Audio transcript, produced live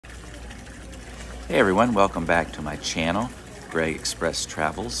Hey everyone, welcome back to my channel, Greg Express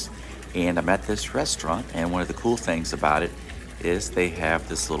Travels. And I'm at this restaurant, and one of the cool things about it is they have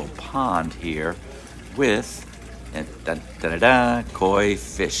this little pond here with koi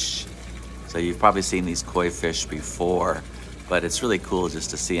fish. So you've probably seen these koi fish before, but it's really cool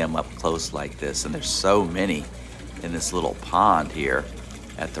just to see them up close like this. And there's so many in this little pond here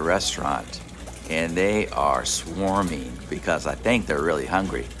at the restaurant, and they are swarming because I think they're really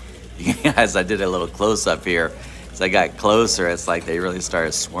hungry. As I did a little close-up here, as I got closer, it's like they really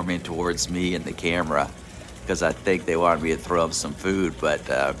started swarming towards me and the camera because I think they wanted me to throw them some food, but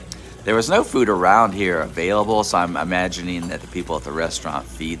there was no food around here available, so I'm imagining that the people at the restaurant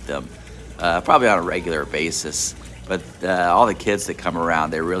feed them probably on a regular basis. But all the kids that come around,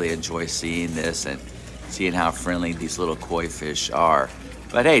 they really enjoy seeing this and seeing how friendly these little koi fish are.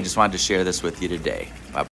 But hey, just wanted to share this with you today. Bye.